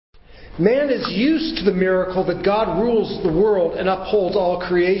Man is used to the miracle that God rules the world and upholds all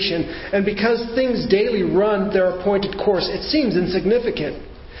creation, and because things daily run their appointed course, it seems insignificant,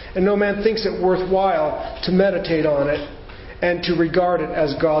 and no man thinks it worthwhile to meditate on it and to regard it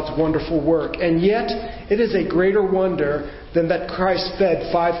as God's wonderful work. And yet, it is a greater wonder than that Christ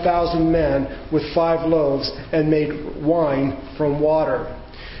fed 5,000 men with 5 loaves and made wine from water.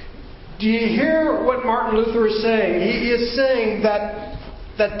 Do you hear what Martin Luther is saying? He is saying that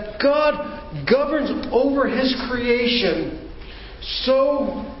God governs over His creation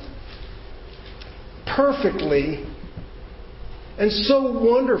so perfectly and so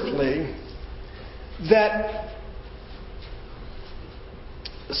wonderfully that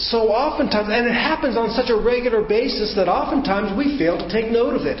so oftentimes, and it happens on such a regular basis that oftentimes we fail to take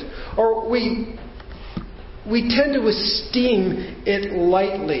note of it. Or we tend to esteem it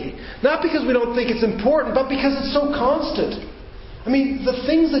lightly. Not because we don't think it's important, but because it's so constant. I mean, the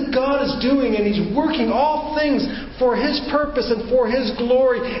things that God is doing, and He's working all things for His purpose and for His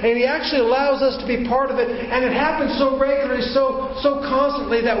glory, and He actually allows us to be part of it, and it happens so regularly, so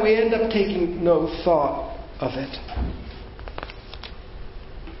constantly that we end up taking no thought of it.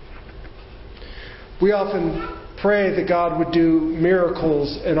 We often pray that God would do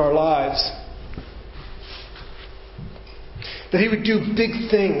miracles in our lives. That He would do big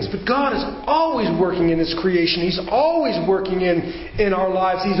things. But God is always working in His creation. He's always working in our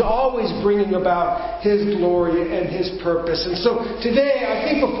lives. He's always bringing about His glory and His purpose. And so today, I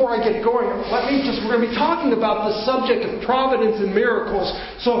think before I get going, we're going to be talking about the subject of providence and miracles.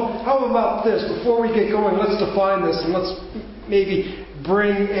 So how about this? Before we get going, let's define this and let's maybe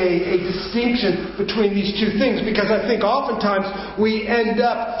bring a distinction between these two things, because I think oftentimes we end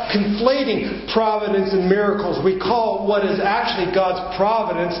up conflating providence and miracles. We call what is actually God's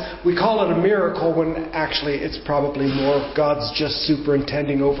providence, we call it a miracle, when actually it's probably more God's just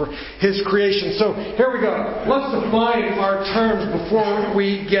superintending over His creation. So here we go. Let's define our terms before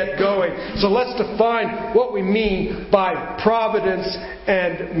we get going. So let's define what we mean by providence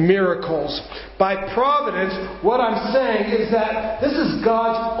and miracles. By providence, what I'm saying is that this is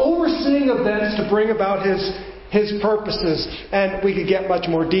God's overseeing events to bring about His purposes. And we could get much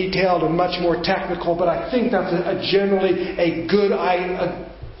more detailed and much more technical, but I think that's generally a good,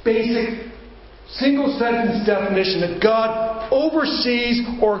 a basic single sentence definition, that God oversees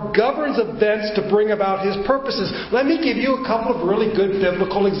or governs events to bring about His purposes. Let me give you a couple of really good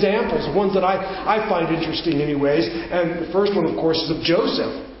biblical examples, ones that I find interesting anyways. And the first one, of course, is of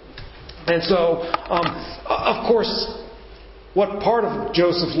Joseph. And so, of course, what part of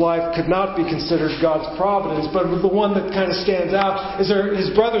Joseph's life could not be considered God's providence, but the one that kind of stands out is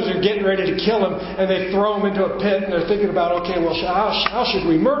his brothers are getting ready to kill him, and they throw him into a pit, and they're thinking about, okay, well, how should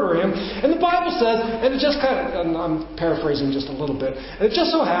we murder him? And the Bible says, and it just kind of, and I'm paraphrasing just a little bit, and it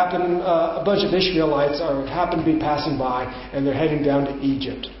just so happened a bunch of Ishmaelites happened to be passing by, and they're heading down to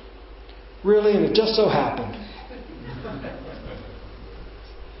Egypt. Really? And it just so happened.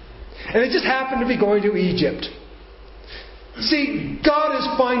 And it just happened to be going to Egypt. See, God is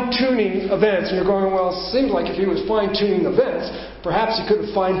fine-tuning events. And you're going, well, it seems like if He was fine-tuning events, perhaps He could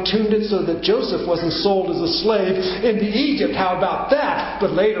have fine-tuned it so that Joseph wasn't sold as a slave into Egypt. How about that?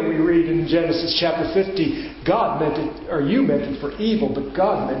 But later we read in Genesis chapter 50, God meant it, or you meant it for evil, but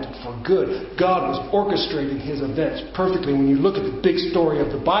God meant it for good. God was orchestrating His events perfectly. When you look at the big story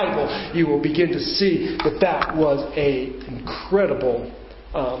of the Bible, you will begin to see that was an incredible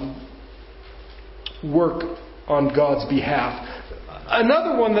work on God's behalf.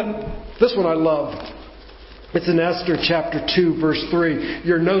 Another one this one I love. It's in Esther chapter 2, verse 3.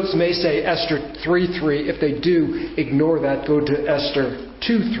 Your notes may say Esther 3:3. If they do, ignore that. Go to Esther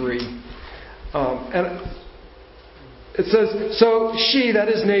 2:3. And it says, so she, that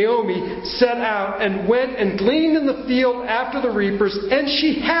is Naomi, set out and went and gleaned in the field after the reapers, and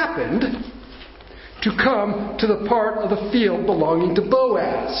she happened to come to the part of the field belonging to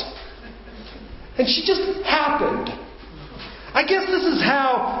Boaz. And she just happened. I guess this is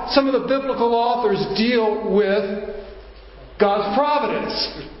how some of the biblical authors deal with God's providence.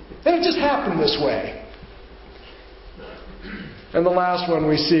 And it just happened this way. And the last one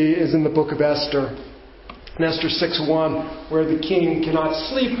we see is in the book of Esther. In Esther 6:1, where the king cannot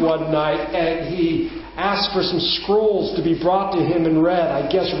sleep one night, and he asks for some scrolls to be brought to him and read. I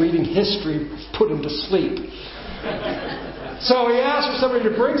guess reading history put him to sleep. So he asked for somebody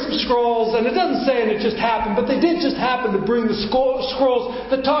to bring some scrolls, and it doesn't say and it just happened, but they did just happen to bring the scrolls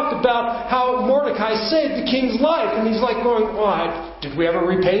that talked about how Mordecai saved the king's life. And he's like going, did we ever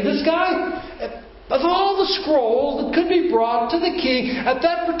repay this guy? Of all the scrolls that could be brought to the king at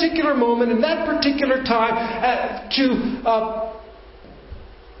that particular moment, in that particular time, to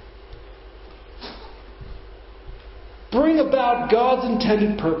bring about God's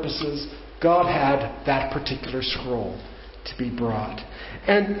intended purposes, God had that particular scroll to be brought.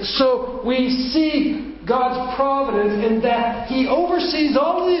 And so we see God's providence in that He oversees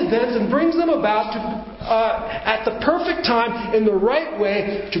all the events and brings them about at the perfect time in the right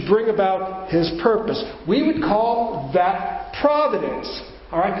way to bring about His purpose. We would call that providence.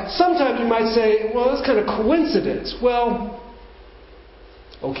 All right. Sometimes you might say, well, that's kind of coincidence. Well,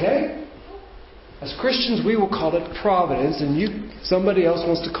 okay. As Christians, we will call it providence, and somebody else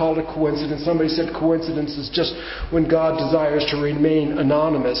wants to call it coincidence. Somebody said coincidence is just when God desires to remain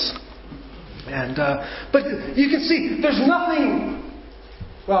anonymous. But you can see, there's nothing.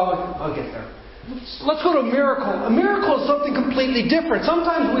 Well, I'll get there. Let's go to a miracle. A miracle is something completely different.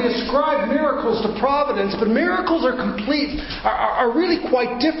 Sometimes we ascribe miracles to providence, but miracles are really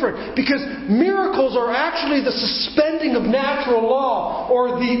quite different, because miracles are actually the suspending of natural law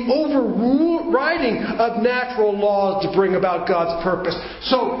or the overriding of natural laws to bring about God's purpose.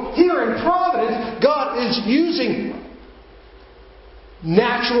 So here in providence, God is using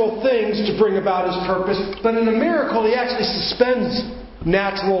natural things to bring about His purpose, but in a miracle He actually suspends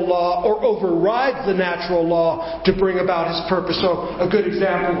natural law or overrides the natural law to bring about His purpose. So a good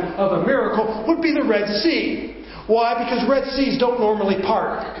example of a miracle would be the Red Sea. Why? Because Red Seas don't normally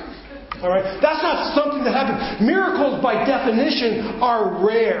part. All right? That's not something that happens. Miracles by definition are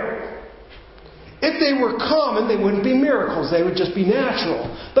rare. If they were common, they wouldn't be miracles. They would just be natural.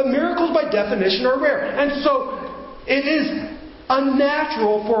 But miracles by definition are rare. And so it is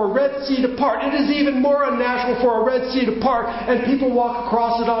unnatural for a Red Sea to part. It is even more unnatural for a Red Sea to part and people walk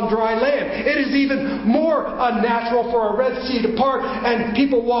across it on dry land. It is even more unnatural for a Red Sea to part and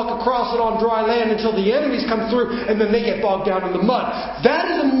people walk across it on dry land until the enemies come through and then they get bogged down in the mud. That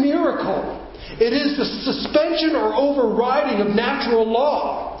is a miracle. It is the suspension or overriding of natural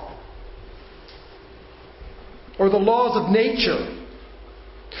law or the laws of nature.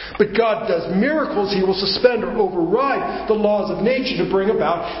 But God does miracles. He will suspend or override the laws of nature to bring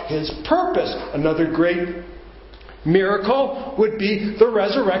about His purpose. Another great miracle would be the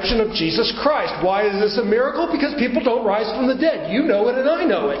resurrection of Jesus Christ. Why is this a miracle? Because people don't rise from the dead. You know it and I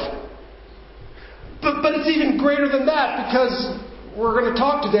know it. But it's even greater than that, because we're going to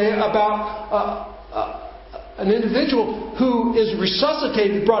talk today about an individual who is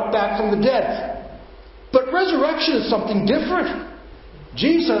resuscitated, brought back from the dead. But resurrection is something different.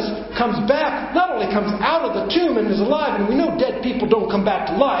 Jesus comes back, not only comes out of the tomb and is alive, and we know dead people don't come back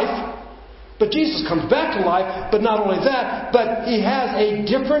to life, but Jesus comes back to life. But not only that, but He has a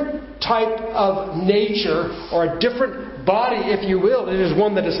different type of nature, or a different body, if you will. It is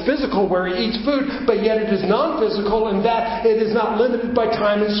one that is physical, where He eats food, but yet it is non-physical in that it is not limited by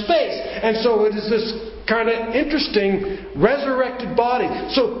time and space. And so it is this kind of interesting resurrected body.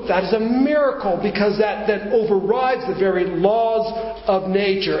 So that is a miracle, because that overrides the very laws of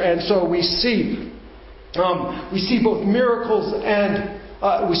nature. And so we see both miracles and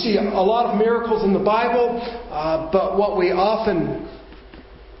we see a lot of miracles in the Bible, but what we often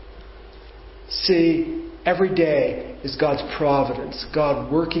see every day is God's providence,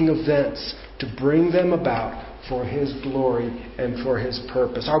 God working events to bring them about for His glory and for His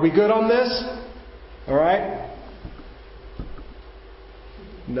purpose. Are we good on this? All right?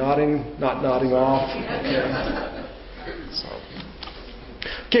 Nodding, not nodding off.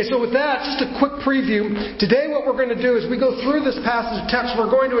 Okay, so with that, just a quick preview. Today what we're going to do is we go through this passage of text.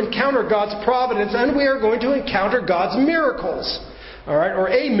 We're going to encounter God's providence, and we are going to encounter God's miracles. All right, or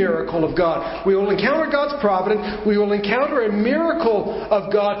a miracle of God. We will encounter God's providence. We will encounter a miracle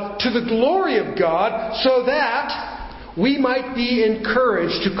of God to the glory of God, so that we might be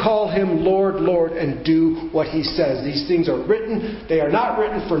encouraged to call Him Lord, Lord, and do what He says. These things are written. They are not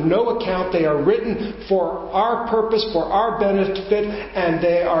written for no account. They are written for our purpose, for our benefit, and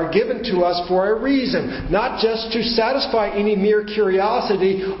they are given to us for a reason. Not just to satisfy any mere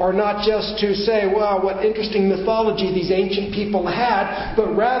curiosity, or not just to say, wow, what interesting mythology these ancient people had,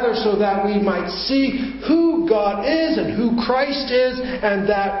 but rather so that we might see who God is and who Christ is, and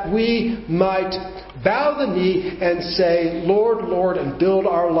that we might bow the knee and say, Lord, Lord, and build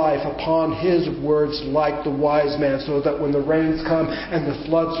our life upon His words like the wise man, so that when the rains come and the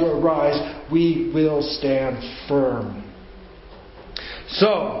floods arise, we will stand firm.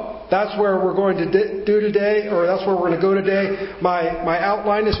 So, that's where we're going to do today, or that's where we're going to go today. My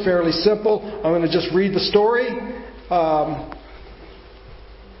outline is fairly simple. I'm going to just read the story,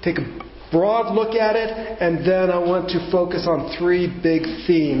 take a broad look at it, and then I want to focus on three big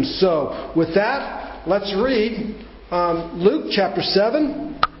themes. So, with that, let's read Luke chapter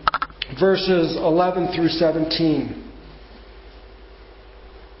 7, verses 11 through 17.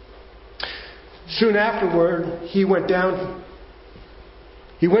 Soon afterward, he went to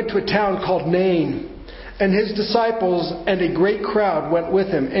a town called Nain, and his disciples and a great crowd went with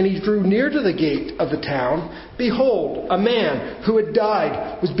him. And he drew near to the gate of the town. Behold, a man who had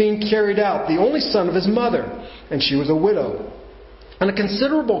died was being carried out, the only son of his mother, and she was a widow. And a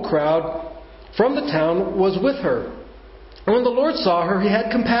considerable crowd from the town was with her. And when the Lord saw her, he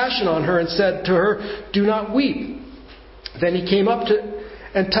had compassion on her and said to her, "Do not weep." Then he came up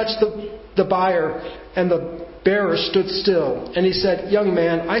and touched the bier, and the bearer stood still. And he said, "Young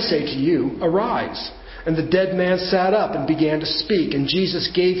man, I say to you, arise." And the dead man sat up and began to speak, and Jesus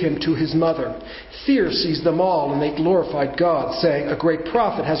gave him to his mother. Fear seized them all, and they glorified God, saying, "A great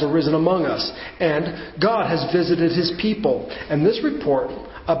prophet has arisen among us, and God has visited his people." And this report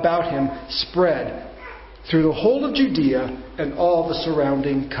about him spread through the whole of Judea and all the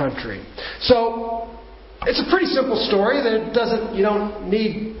surrounding country. So, it's a pretty simple story. We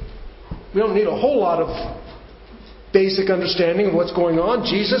don't need a whole lot of basic understanding of what's going on.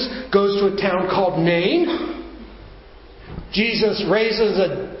 Jesus goes to a town called Nain. Jesus raises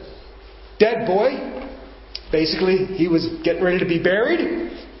a dead boy. Basically, he was getting ready to be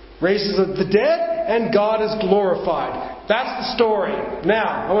buried. Raises the dead, and God is glorified. That's the story.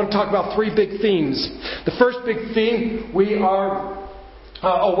 Now, I want to talk about three big themes. The first big theme we are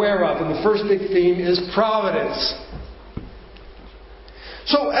aware of, and the first big theme is providence.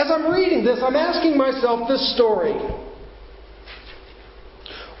 So, as I'm reading this, I'm asking myself this story.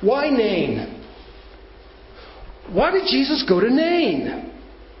 Why Nain? Why did Jesus go to Nain?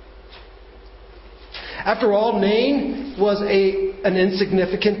 After all, Nain was an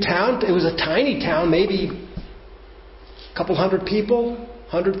insignificant town. It was a tiny town, maybe a couple hundred people,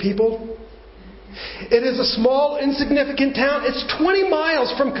 100 people. It is a small, insignificant town. It's 20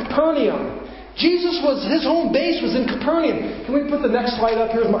 miles from Capernaum. His home base was in Capernaum. Can we put the next slide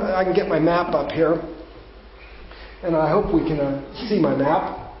up here? I can get my map up here. And I hope we can see my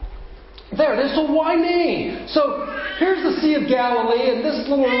map. There it is. So why Nain? So here's the Sea of Galilee, and this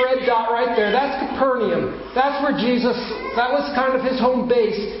little red dot right there, that's Capernaum. That's where that was kind of his home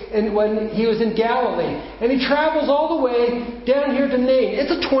base when he was in Galilee. And he travels all the way down here to Nain.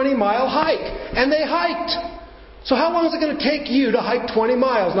 It's a 20-mile hike. And they hiked. So how long is it going to take you to hike 20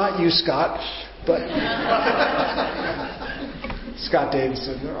 miles? Not you, Scott, but Scott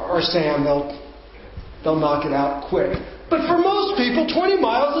Davidson or Sam. They'll knock it out quick. But for most people, 20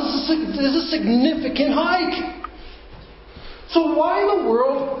 miles is a significant hike. So why in the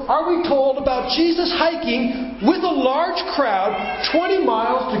world are we told about Jesus hiking with a large crowd 20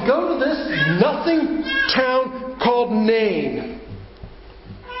 miles to go to this nothing town called Nain?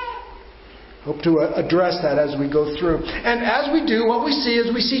 Hope to address that as we go through. And as we do, what we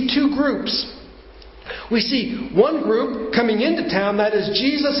see two groups. We see one group coming into town, that is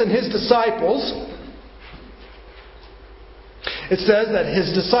Jesus and his disciples. It says that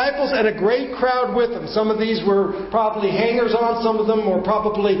his disciples and a great crowd with him. Some of these were probably hangers-on. Some of them were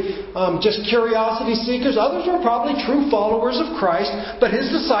probably just curiosity seekers. Others were probably true followers of Christ. But his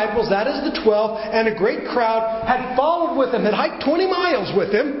disciples, that is the 12, and a great crowd had followed with him, had hiked 20 miles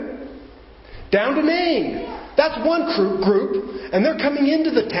with him down to Nain. That's one group, and they're coming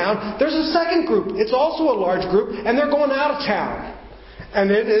into the town. There's a second group. It's also a large group, and they're going out of town. And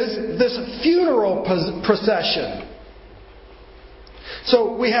it is this funeral procession.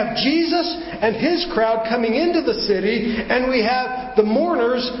 So we have Jesus and his crowd coming into the city, and we have the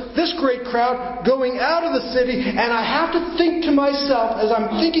mourners, this great crowd, going out of the city. And I have to think to myself, as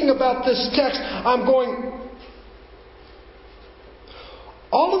I'm thinking about this text, I'm going,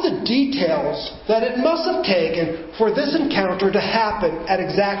 all of the details that it must have taken for this encounter to happen at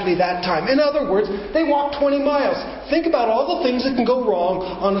exactly that time. In other words, they walked 20 miles. Think about all the things that can go wrong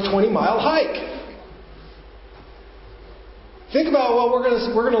on a 20-mile hike. Think about, well, we're going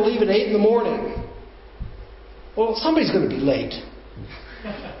to leave at 8 in the morning. Well, somebody's going to be late.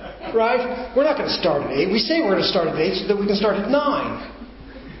 Right? We're not going to start at 8. We say we're going to start at 8 so that we can start at 9.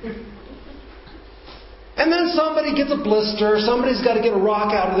 And then somebody gets a blister. Somebody's got to get a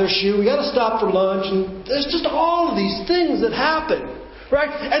rock out of their shoe. We got to stop for lunch. And there's just all of these things that happen. Right?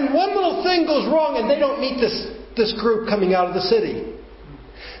 And one little thing goes wrong and they don't meet this group coming out of the city.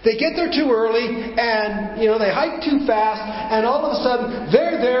 They get there too early, and they hike too fast, and all of a sudden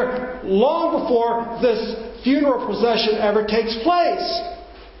they're there long before this funeral procession ever takes place.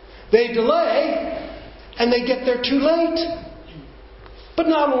 They delay, and they get there too late.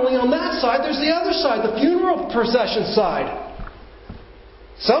 But not only on that side, there's the other side, the funeral procession side.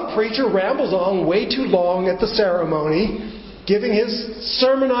 Some preacher rambles on way too long at the ceremony, giving his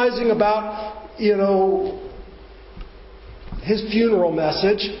sermonizing about, his funeral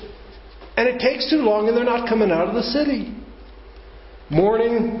message. And it takes too long and they're not coming out of the city.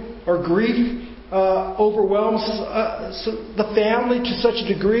 Mourning or grief overwhelms the family to such a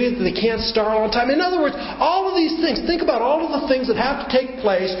degree that they can't start on time. In other words, all of these things, think about all of the things that have to take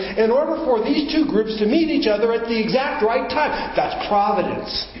place in order for these two groups to meet each other at the exact right time. That's providence.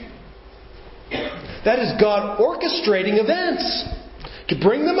 That is God orchestrating events to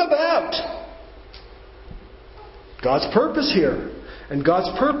bring them about. God's purpose here. And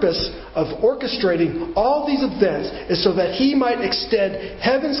God's purpose of orchestrating all these events is so that He might extend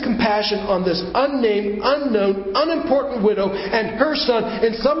heaven's compassion on this unnamed, unknown, unimportant widow and her son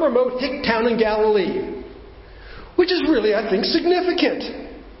in some remote hick town in Galilee. Which is really, I think, significant.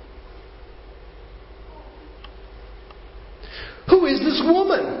 Who is this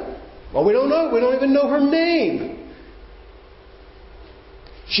woman? Well, we don't know. We don't even know her name.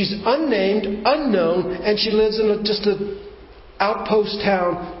 She's unnamed, unknown, and she lives in just a outpost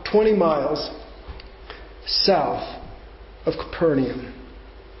town 20 miles south of Capernaum.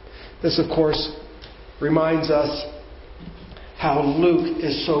 This, of course, reminds us how Luke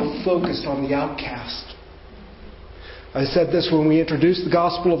is so focused on the outcast. I said this when we introduced the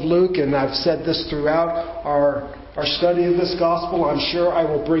Gospel of Luke, and I've said this throughout our study of this Gospel. I'm sure I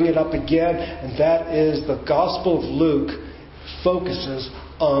will bring it up again, and that is the Gospel of Luke focuses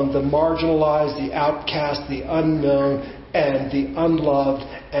on the marginalized, the outcast, the unknown, and the unloved,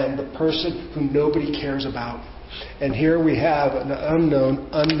 and the person who nobody cares about. And here we have an unknown,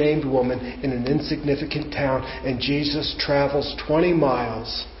 unnamed woman in an insignificant town, and Jesus travels 20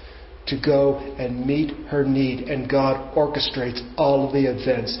 miles to go and meet her need. And God orchestrates all of the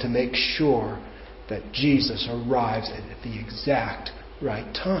events to make sure that Jesus arrives at the exact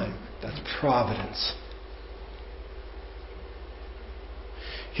right time. That's providence.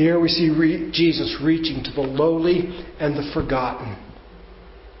 Here we see Jesus reaching to the lowly and the forgotten.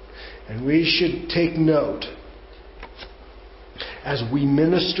 And we should take note as we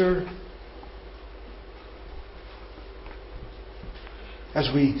minister, as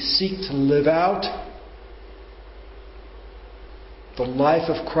we seek to live out the life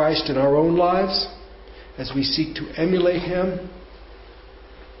of Christ in our own lives, as we seek to emulate Him,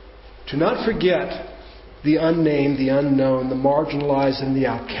 to not forget the unnamed, the unknown, the marginalized, and the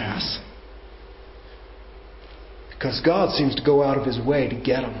outcasts. Because God seems to go out of His way to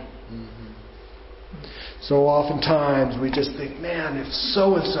get them. So oftentimes we just think, man, if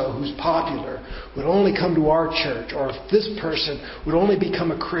so-and-so who's popular would only come to our church, or if this person would only become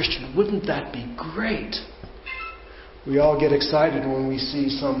a Christian, wouldn't that be great? We all get excited when we see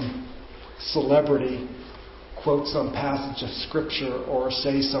some celebrity quote some passage of Scripture or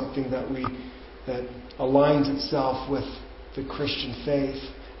say something that aligns itself with the Christian faith,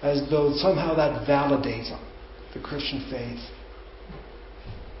 as though somehow that validates the Christian faith.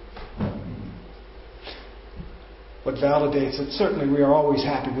 What validates it, certainly we are always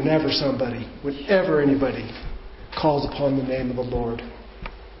happy whenever anybody calls upon the name of the Lord.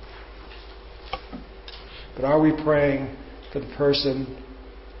 But are we praying for the person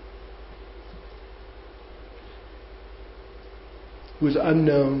who is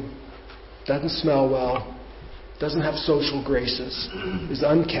unknown, doesn't smell well, doesn't have social graces, is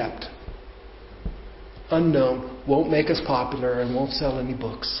unkept, unknown, won't make us popular, and won't sell any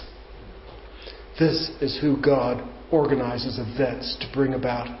books? This is who God organizes events to bring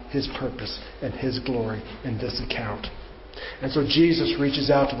about His purpose and His glory in this account. And so Jesus reaches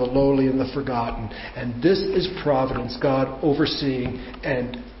out to the lowly and the forgotten. And this is providence, God overseeing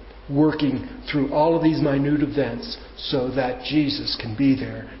and working through all of these minute events so that Jesus can be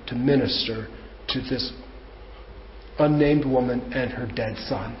there to minister to this unnamed woman and her dead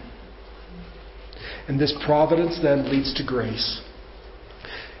son. And this providence then leads to grace.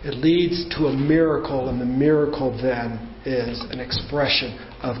 It leads to a miracle, and the miracle then is an expression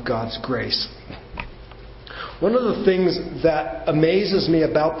of God's grace. One of the things that amazes me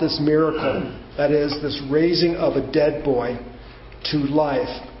about this miracle, that is, this raising of a dead boy to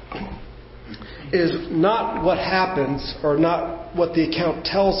life, is not what happens or not what the account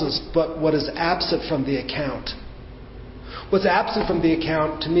tells us, but what is absent from the account. What's absent from the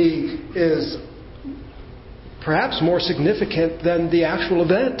account, to me, is perhaps more significant than the actual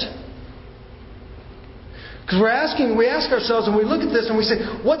event. Because we ask ourselves, and we look at this and we say,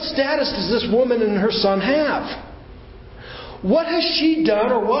 what status does this woman and her son have? What has she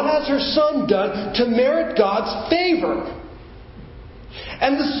done, or what has her son done to merit God's favor?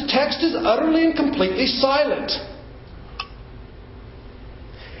 And this text is utterly and completely silent.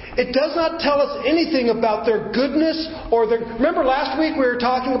 It does not tell us anything about their goodness or their... Remember last week we were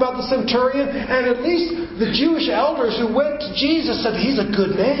talking about the centurion, and at least the Jewish elders who went to Jesus said, he's a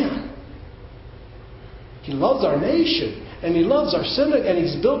good man. He loves our nation. And He loves our synagogue. And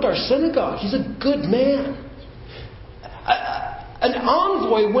He's built our synagogue. He's a good man. An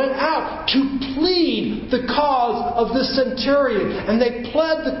envoy went out to plead the cause of the centurion. And they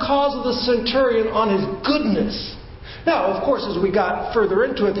pled the cause of the centurion on his goodness. Now, of course, as we got further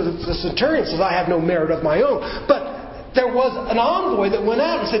into it, the centurion says, I have no merit of my own. But there was an envoy that went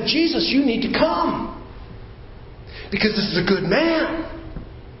out and said, Jesus, you need to come. Because this is a good man.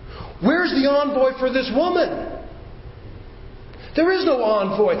 Where's the envoy for this woman? There is no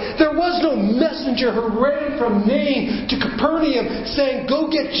envoy. There was no messenger hurraying from Nain to Capernaum saying, go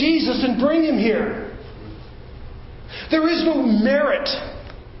get Jesus and bring Him here. There is no merit.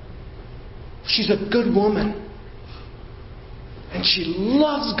 She's a good woman. And she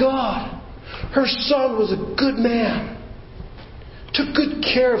loves God. Her son was a good man. Took good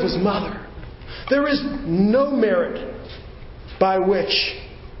care of his mother. There is no merit by which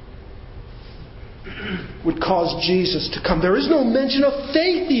would cause Jesus to come. There is no mention of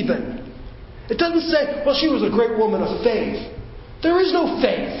faith even. It doesn't say, well, she was a great woman of faith. There is no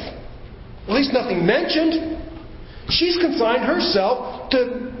faith. At least nothing mentioned. She's consigned herself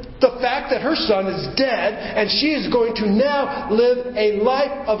to the fact that her son is dead, and she is going to now live a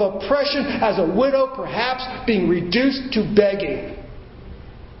life of oppression as a widow, perhaps being reduced to begging.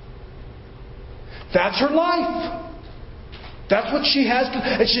 That's her life. That's what she has to...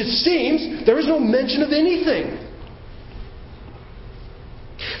 And it seems there is no mention of anything.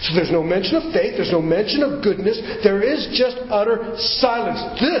 So there's no mention of faith. There's no mention of goodness. There is just utter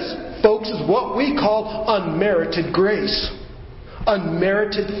silence. This, folks, is what we call unmerited grace.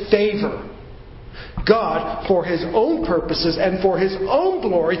 Unmerited favor. God, for His own purposes and for His own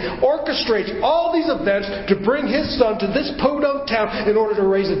glory, orchestrates all these events to bring His Son to this podunk town in order to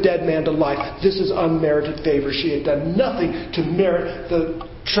raise a dead man to life. This is unmerited favor. She had done nothing to merit the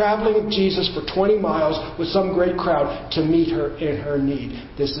traveling of Jesus for 20 miles with some great crowd to meet her in her need.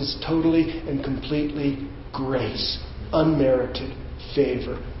 This is totally and completely grace. Unmerited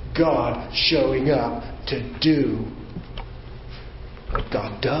favor. God showing up to do what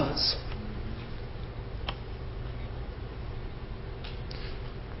God does.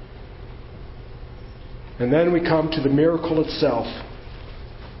 And then we come to the miracle itself.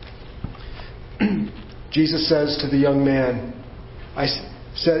 Jesus says to the young man,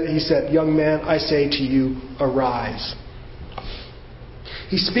 He said, young man, I say to you, arise.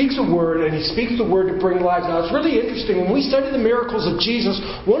 He speaks a word, and He speaks the word to bring life. Now, it's really interesting. When we study the miracles of Jesus,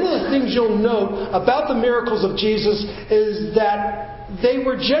 one of the things you'll note about the miracles of Jesus is that they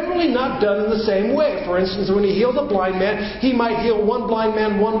were generally not done in the same way. For instance, when He healed a blind man, He might heal one blind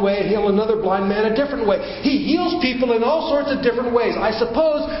man one way and heal another blind man a different way. He heals people in all sorts of different ways. I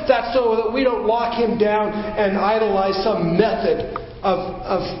suppose that's so that we don't lock Him down and idolize some method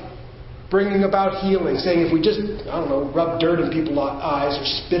of bringing about healing. Saying if we just, rub dirt in people's eyes or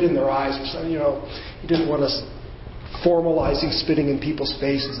spit in their eyes or something, He didn't want us formalizing spitting in people's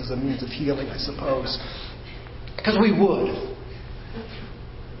faces as a means of healing, I suppose. Because we would.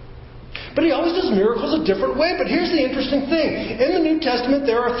 But He always does miracles a different way. But here's the interesting thing. In the New Testament,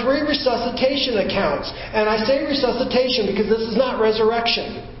 there are 3 resuscitation accounts. And I say resuscitation because this is not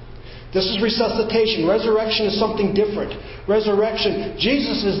resurrection. This is resuscitation. Resurrection is something different. Resurrection,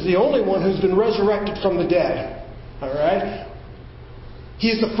 Jesus is the only one who's been resurrected from the dead. All right? He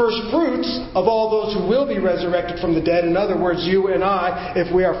is the first fruits of all those who will be resurrected from the dead. In other words, you and I,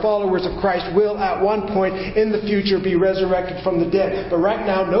 if we are followers of Christ, will at one point in the future be resurrected from the dead. But right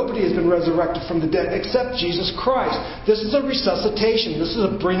now, nobody has been resurrected from the dead except Jesus Christ. This is a resuscitation. This is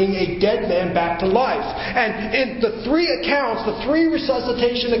a bringing a dead man back to life. And in the 3 accounts, the 3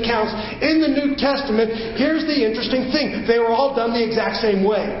 resuscitation accounts in the New Testament, here's the interesting thing. They were all done the exact same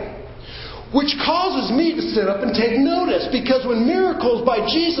way. Which causes me to sit up and take notice. Because when miracles by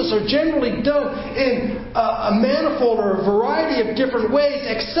Jesus are generally done in a manifold or a variety of different ways,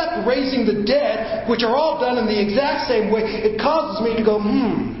 except raising the dead, which are all done in the exact same way, it causes me to go,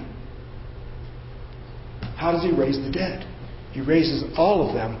 how does He raise the dead? He raises all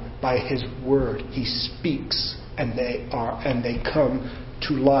of them by His word. He speaks and they come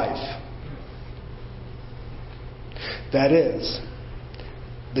to life. That is,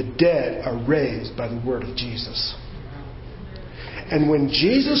 the dead are raised by the word of Jesus. And when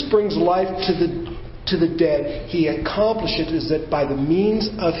Jesus brings life to the dead, He accomplishes it by the means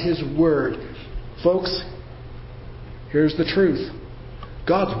of His word. Folks, here's the truth.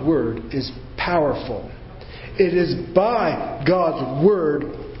 God's word is powerful. It is by God's word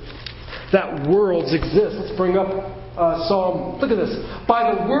that worlds exist. Let's bring up Psalm. Look at this.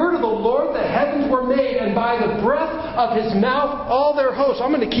 By the word of the Lord the heavens were made, and by the breath of His mouth all their hosts.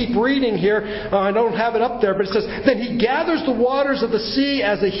 I'm going to keep reading here. I don't have it up there, but it says, Then He gathers the waters of the sea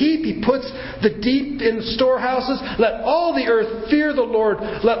as a heap. He puts the deep in the storehouses. Let all the earth fear the Lord.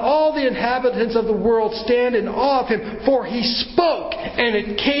 Let all the inhabitants of the world stand in awe of Him. For He spoke, and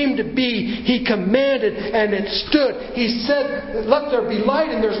it came to be. He commanded, and it stood. He said, Let there be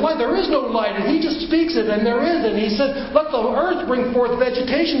light, and there's light. There is no light, and He just speaks it, and there is. And He said, Let the earth bring forth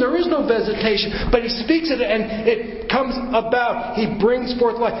vegetation. There is no vegetation. But He speaks it, and it comes about. He brings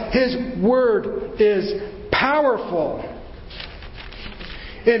forth life. His word is powerful.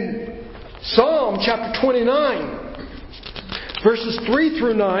 In Psalm chapter 29, verses 3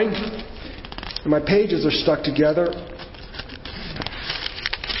 through 9, and my pages are stuck together.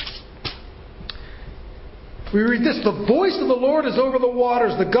 We read this, The voice of the Lord is over the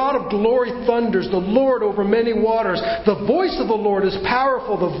waters. The God of glory thunders. The Lord over many waters. The voice of the Lord is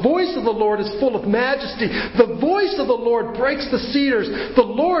powerful. The voice of the Lord is full of majesty. The voice of the Lord breaks the cedars. The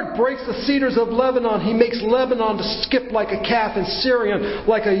Lord breaks the cedars of Lebanon. He makes Lebanon to skip like a calf and Syrian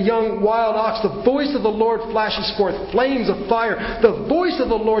like a young wild ox. The voice of the Lord flashes forth flames of fire. The voice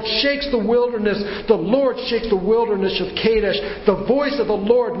of the Lord shakes the wilderness. The Lord shakes the wilderness of Kadesh. The voice of the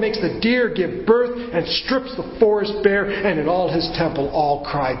Lord makes the deer give birth and strips the forest bare, and in all His temple all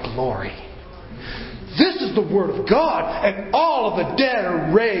cry glory. This is the Word of God, and all of the dead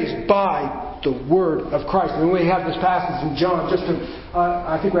are raised by the Word of Christ. And we have this passage in John.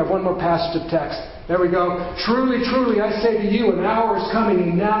 I think we have one more passage of text. There we go. Truly, truly, I say to you, an hour is coming,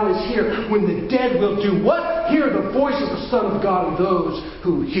 and now is here, when the dead will do what? Hear the voice of the Son of God, and those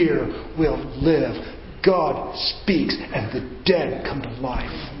who hear will live. God speaks, and the dead come to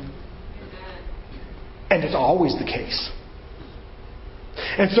life. And it's always the case.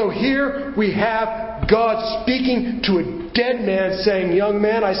 And so here we have God speaking to a dead man saying, Young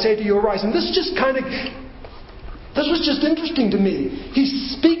man, I say to you, arise. And this was just interesting to me. He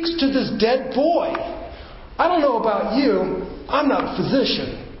speaks to this dead boy. I don't know about you. I'm not a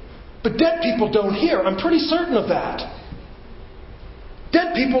physician. But dead people don't hear. I'm pretty certain of that.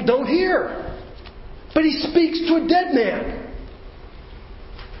 Dead people don't hear. But He speaks to a dead man.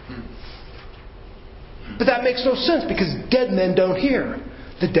 But that makes no sense because dead men don't hear.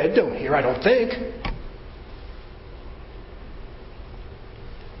 The dead don't hear, I don't think.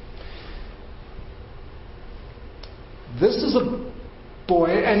 This is a boy,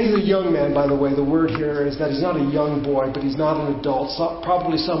 and he's a young man, by the way. The word here is that he's not a young boy, but he's not an adult.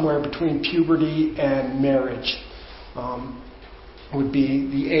 Probably somewhere between puberty and marriage would be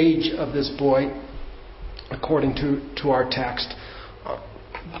the age of this boy, according to our text.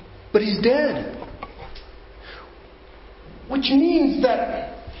 But he's dead. Which means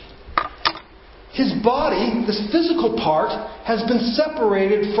that his body, this physical part, has been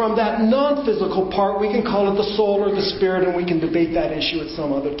separated from that non-physical part. We can call it the soul or the spirit, and we can debate that issue at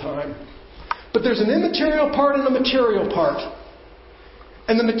some other time. But there's an immaterial part and a material part.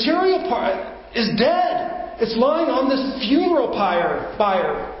 And the material part is dead. It's lying on this funeral pyre,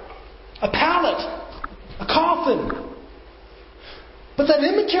 a pallet, a coffin. But that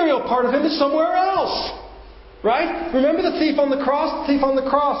immaterial part of him is somewhere else. Right? Remember the thief on the cross? The thief on the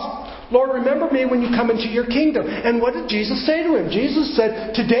cross. Lord, remember me when you come into your kingdom. And what did Jesus say to him? Jesus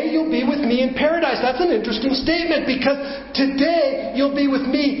said, Today you'll be with me in paradise. That's an interesting statement because today you'll be with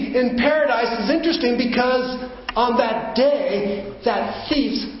me in paradise is interesting because on that day, that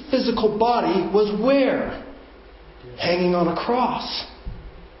thief's physical body was where? Hanging on a cross.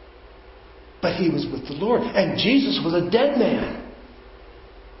 But he was with the Lord. And Jesus was a dead man.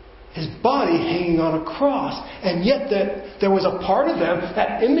 His body hanging on a cross. And yet there was a part of them,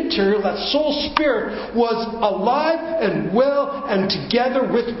 that immaterial, that soul spirit, was alive and well and together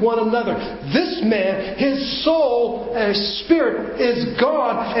with one another. This man, his soul and his spirit is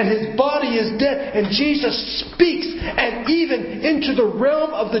gone and his body is dead. And Jesus speaks, and even into the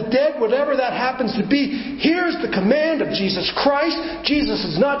realm of the dead, whatever that happens to be, here's the command of Jesus Christ. Jesus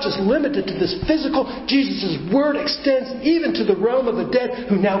is not just limited to this physical. Jesus' word extends even to the realm of the dead,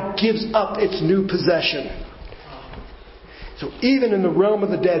 who now gives up its new possession. So even in the realm of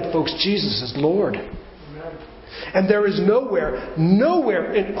the dead, folks, Jesus is Lord. And there is nowhere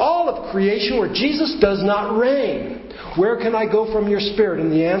in all of creation where Jesus does not reign. Where can I go from your spirit?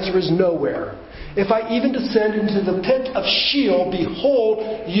 And the answer is nowhere. If I even descend into the pit of Sheol,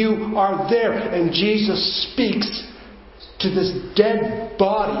 behold, you are there. And Jesus speaks to this dead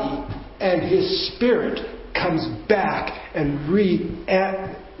body, and his spirit comes back and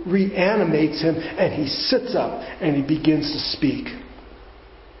reanimates him, and he sits up and he begins to speak.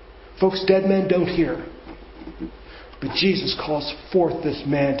 Folks, dead men don't hear. But Jesus calls forth this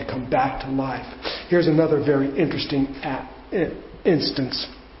man to come back to life. Here's another very interesting instance.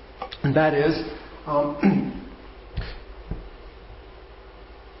 And that is,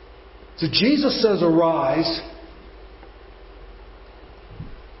 so Jesus says, arise.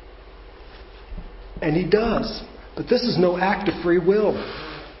 And he does. But this is no act of free will.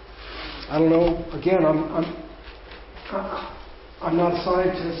 I don't know. Again, I'm not a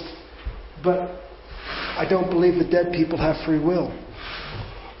scientist, but I don't believe that dead people have free will.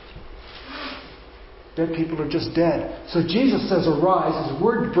 Dead people are just dead. So Jesus says, arise. His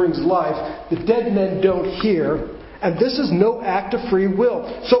word brings life. The dead men don't hear. And this is no act of free will.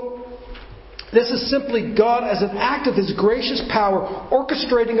 So this is simply God as an act of His gracious power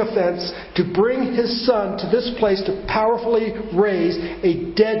orchestrating events to bring His Son to this place to powerfully raise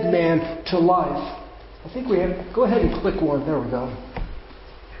a dead man to life. I think we have... Go ahead and click one. There we go.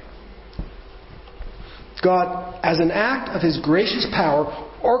 God, as an act of His gracious power,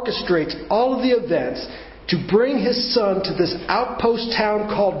 orchestrates all of the events to bring His Son to this outpost town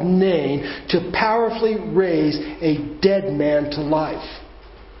called Nain to powerfully raise a dead man to life.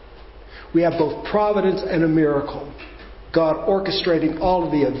 We have both providence and a miracle. God orchestrating all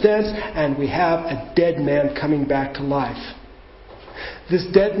of the events, and we have a dead man coming back to life. This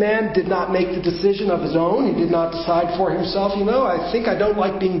dead man did not make the decision of his own. He did not decide for himself, I think I don't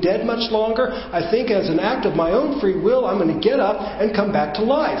like being dead much longer. I think as an act of my own free will, I'm going to get up and come back to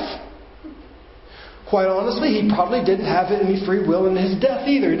life. Quite honestly, he probably didn't have any free will in his death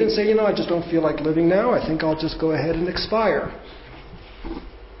either. He didn't say, I just don't feel like living now. I think I'll just go ahead and expire.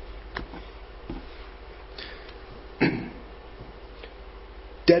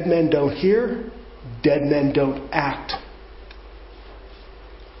 Dead men don't hear. Dead men don't act.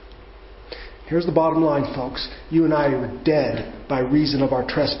 Here's the bottom line, folks. You and I are dead by reason of our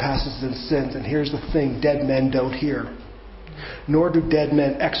trespasses and sins. And here's the thing. Dead men don't hear. Nor do dead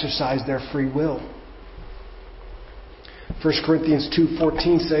men exercise their free will. 1 Corinthians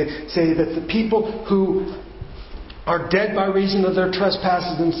 2:14 say that the people who are dead by reason of their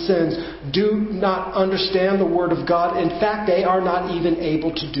trespasses and sins do not understand the Word of God. In fact, they are not even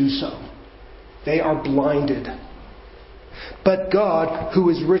able to do so. They are blinded. But God, who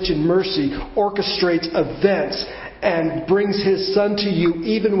is rich in mercy, orchestrates events and brings His Son to you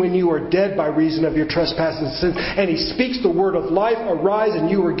even when you are dead by reason of your trespasses and sins. And He speaks the word of life, arise,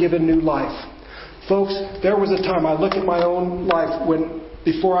 and you are given new life. Folks, there was a time, I look at my own life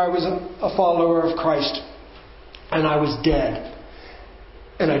before I was a follower of Christ, and I was dead.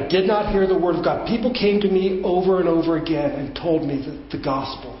 And I did not hear the word of God. People came to me over and over again and told me the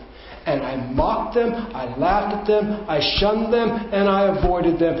gospel. And I mocked them, I laughed at them, I shunned them, and I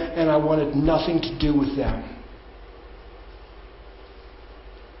avoided them, and I wanted nothing to do with them.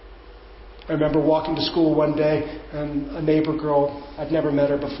 I remember walking to school one day, and a neighbor girl, I'd never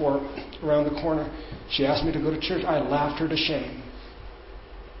met her before, around the corner, she asked me to go to church. I laughed her to shame.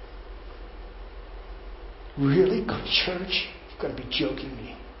 Really? Go to church? You've got to be joking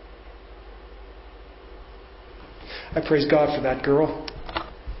me. I praise God for that girl.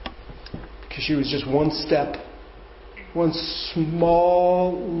 Because she was just one step, one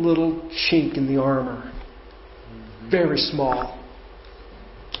small little chink in the armor. Very small.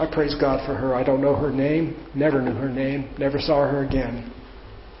 I praise God for her. I don't know her name. Never knew her name. Never saw her again.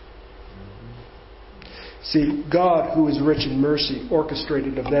 See, God, who is rich in mercy,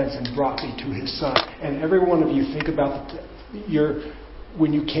 orchestrated events and brought me to His Son. And every one of you, think about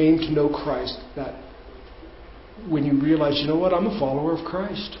when you came to know Christ, that when you realized, I'm a follower of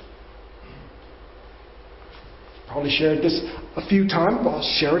Christ. Probably shared this a few times, but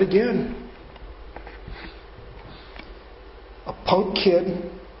I'll share it again. A punk kid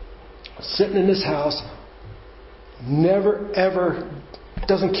sitting in his house, never ever,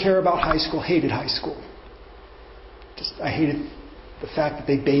 doesn't care about high school, hated high school. I hated the fact that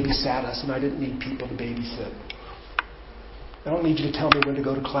they babysat us and I didn't need people to babysit. I don't need you to tell me when to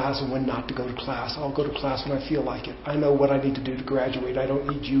go to class and when not to go to class. I'll go to class when I feel like it. I know what I need to do to graduate. I don't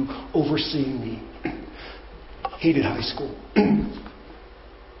need you overseeing me. Hated high school.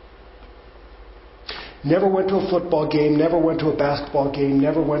 Never went to a football game, never went to a basketball game,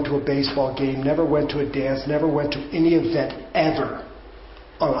 never went to a baseball game, never went to a dance, never went to any event ever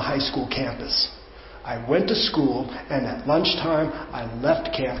on a high school campus. I went to school, and at lunchtime I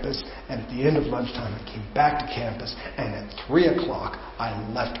left campus, and at the end of lunchtime I came back to campus, and at 3 o'clock I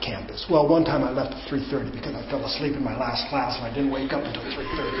left campus. Well, one time I left at 3:30 because I fell asleep in my last class and I didn't wake up until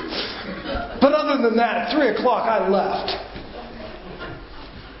 3:30. But other than that, at 3 o'clock I left.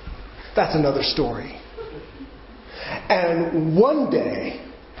 That's another story. And one day,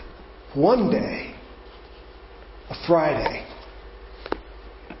 a Friday,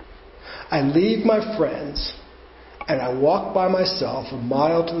 I leave my friends and I walk by myself a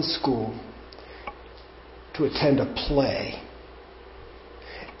mile to the school to attend a play.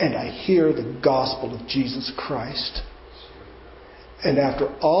 And I hear the gospel of Jesus Christ. And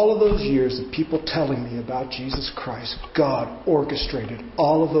after all of those years of people telling me about Jesus Christ, God orchestrated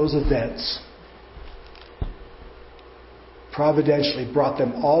all of those events, providentially brought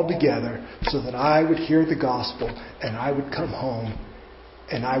them all together so that I would hear the gospel and I would come home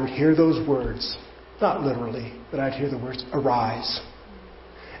and I would hear those words, not literally, but I'd hear the words, arise.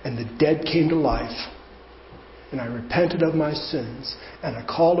 And the dead came to life. And I repented of my sins, and I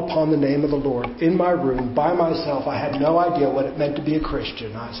called upon the name of the Lord in my room by myself. I had no idea what it meant to be a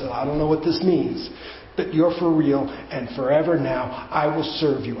Christian. I said, I don't know what this means, but you're for real, and forever now I will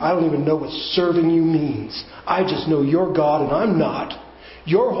serve you. I don't even know what serving you means. I just know you're God and I'm not.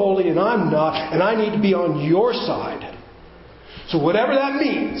 You're holy and I'm not, and I need to be on your side. So whatever that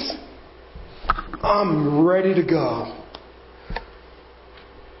means, I'm ready to go.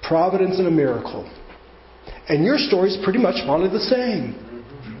 Providence and a miracle. And your story is pretty much one of the same.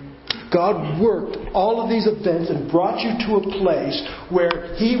 God worked all of these events and brought you to a place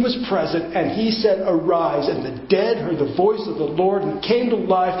where He was present and He said, arise. And the dead heard the voice of the Lord and came to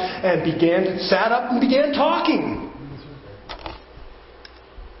life and sat up and began talking.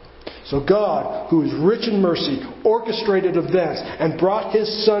 So God, who is rich in mercy, orchestrated events and brought His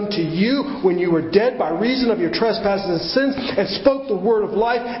Son to you when you were dead by reason of your trespasses and sins, and spoke the word of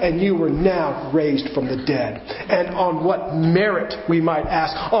life, and you were now raised from the dead. And on what merit, we might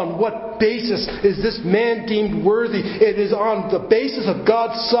ask, on what basis is this man deemed worthy? It is on the basis of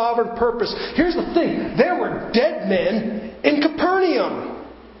God's sovereign purpose. Here's the thing. There were dead men in Capernaum.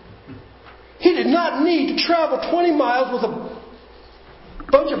 He did not need to travel 20 miles with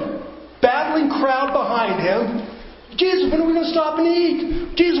a bunch of babbling crowd behind him. Jesus, when are we going to stop and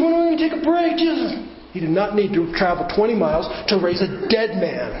eat? Jesus, when are we going to take a break? Jesus. He did not need to travel 20 miles to raise a dead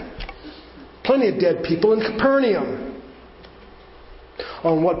man. Plenty of dead people in Capernaum.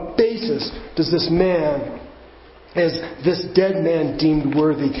 On what basis is this dead man deemed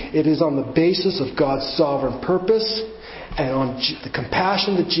worthy? It is on the basis of God's sovereign purpose and on the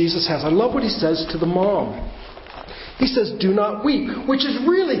compassion that Jesus has. I love what He says to the mom. He says, do not weep, which is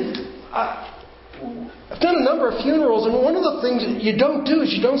really... I've done a number of funerals, and one of the things that you don't do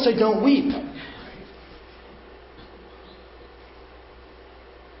is you don't say, don't weep.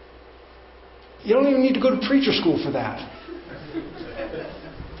 You don't even need to go to preacher school for that.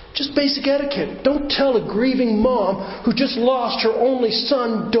 Just basic etiquette. Don't tell a grieving mom who just lost her only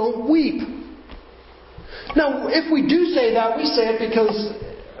son, don't weep. Now, if we do say that, we say it because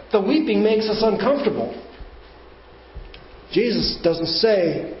the weeping makes us uncomfortable. Jesus doesn't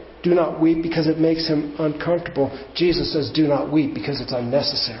say, do not weep because it makes Him uncomfortable. Jesus says, do not weep because it's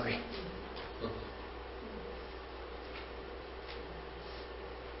unnecessary.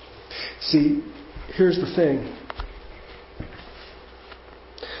 See, here's the thing.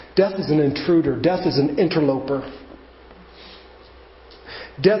 Death is an intruder. Death is an interloper.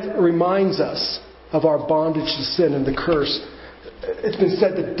 Death reminds us of our bondage to sin and the curse. It's been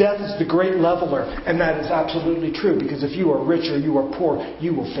said that death is the great leveler, and that is absolutely true, because if you are rich or you are poor,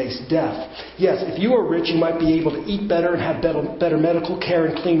 you will face death. Yes, if you are rich, you might be able to eat better and have better medical care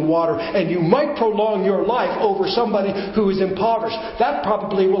and clean water, and you might prolong your life over somebody who is impoverished. That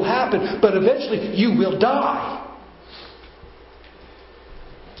probably will happen, but eventually you will die.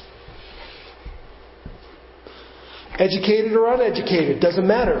 Educated or uneducated, doesn't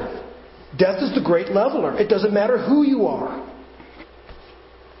matter. Death is the great leveler. It doesn't matter who you are.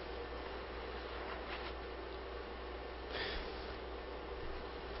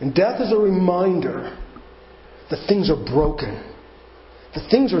 And death is a reminder that things are broken. That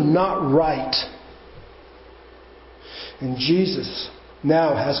things are not right. And Jesus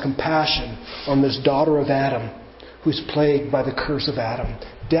now has compassion on this daughter of Adam who's plagued by the curse of Adam.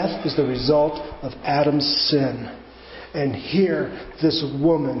 Death is the result of Adam's sin. And here this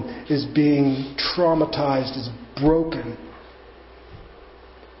woman is being traumatized, is broken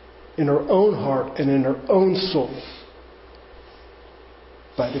in her own heart and in her own soul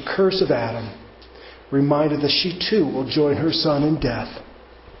by the curse of Adam, reminded that she too will join her son in death.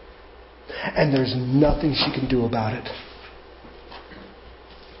 And there's nothing she can do about it.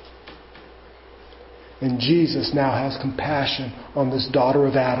 And Jesus now has compassion on this daughter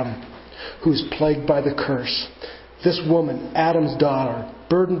of Adam who's plagued by the curse. This woman, Adam's daughter,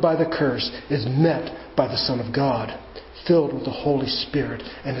 burdened by the curse, is met by the Son of God, filled with the Holy Spirit,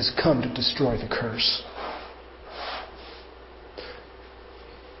 and has come to destroy the curse.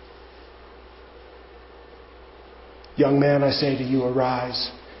 Young man, I say to you, arise.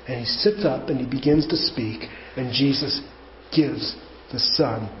 And he sits up and he begins to speak. And Jesus gives the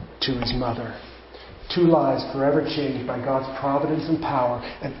son to his mother. 2 lives forever changed by God's providence and power.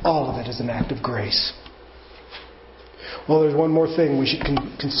 And all of it is an act of grace. Well, there's one more thing we should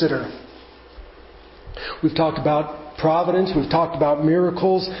consider. We've talked about providence. We've talked about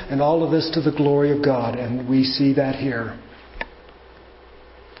miracles. And all of this to the glory of God. And we see that here.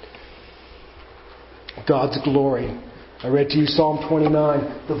 God's glory. I read to you Psalm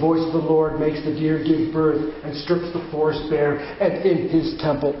 29. The voice of the Lord makes the deer give birth and strips the forest bare, and in His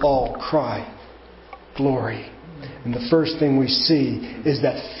temple all cry, glory. And the first thing we see is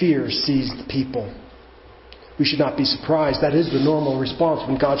that fear seized the people. We should not be surprised. That is the normal response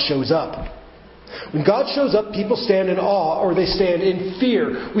when God shows up. When God shows up, people stand in awe or they stand in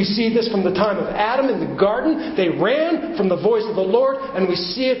fear. We see this from the time of Adam in the garden. They ran from the voice of the Lord, and we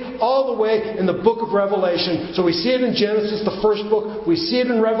see it all the way in the book of Revelation. So we see it in Genesis, the first book. We see it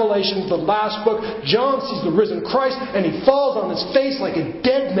in Revelation, the last book. John sees the risen Christ, and he falls on his face like a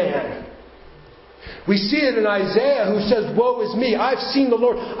dead man. We see it in Isaiah, who says, "Woe is me, I've seen the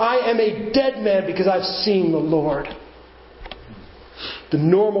Lord. I am a dead man because I've seen the Lord." The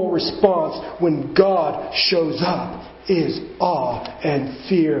normal response when God shows up is awe and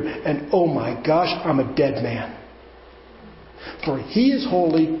fear and, oh my gosh, I'm a dead man. For He is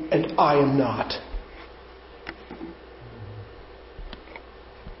holy and I am not.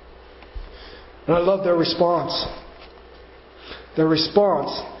 And I love their response. Their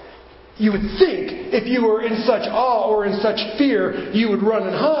response. You would think if you were in such awe or in such fear, you would run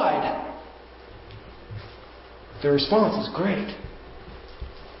and hide. Their response is great.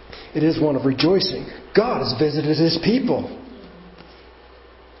 It is one of rejoicing. God has visited His people.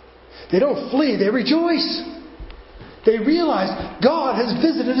 They don't flee, they rejoice. They realize God has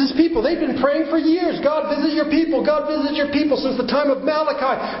visited His people. They've been praying for years. God, visit your people. God, visit your people. Since the time of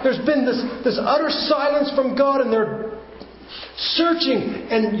Malachi, there's been this utter silence from God, and they're searching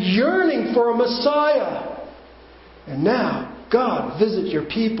and yearning for a Messiah. And now, God, visit your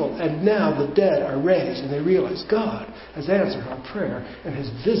people, and now the dead are raised. And they realize God has answered our prayer and has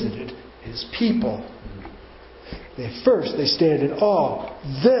visited His people. First, they stand in awe.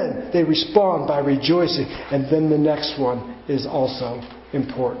 Then they respond by rejoicing. And then the next one is also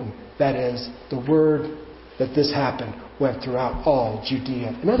important. That is, the word that this happened went throughout all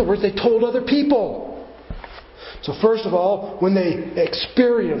Judea. In other words, they told other people. So first of all, when they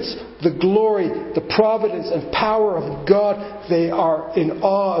experience the glory, the providence and power of God, they are in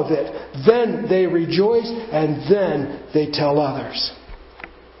awe of it. Then they rejoice, and then they tell others.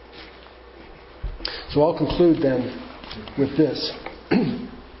 So I'll conclude then with this.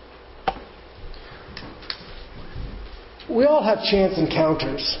 We all have chance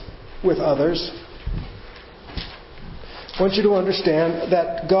encounters with others. I want you to understand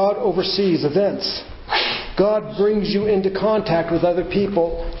that God oversees events. God brings you into contact with other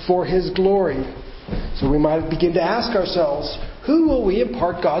people for His glory. So we might begin to ask ourselves, who will we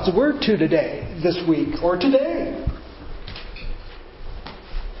impart God's Word to today, this week, or today?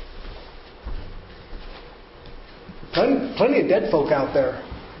 Plenty of dead folk out there.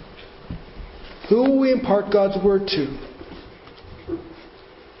 Who will we impart God's Word to?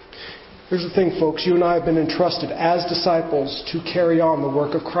 Here's the thing, folks. You and I have been entrusted as disciples to carry on the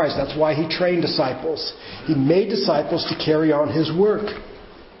work of Christ. That's why He trained disciples. He made disciples to carry on His work.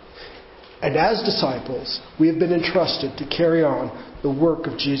 And as disciples, we have been entrusted to carry on the work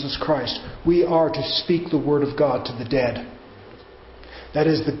of Jesus Christ. We are to speak the Word of God to the dead. That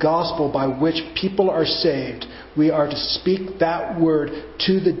is the gospel by which people are saved. We are to speak that Word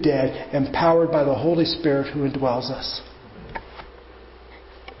to the dead, empowered by the Holy Spirit who indwells us.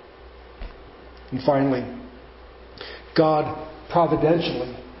 And finally, God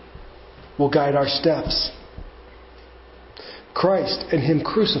providentially will guide our steps. Christ and Him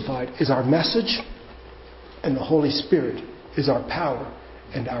crucified is our message, and the Holy Spirit is our power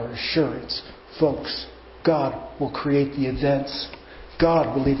and our assurance. Folks, God will create the events.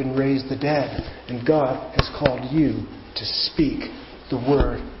 God will even raise the dead. And God has called you to speak the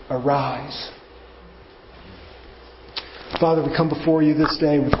word, arise. Father, we come before you this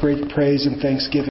day with great praise and thanksgiving.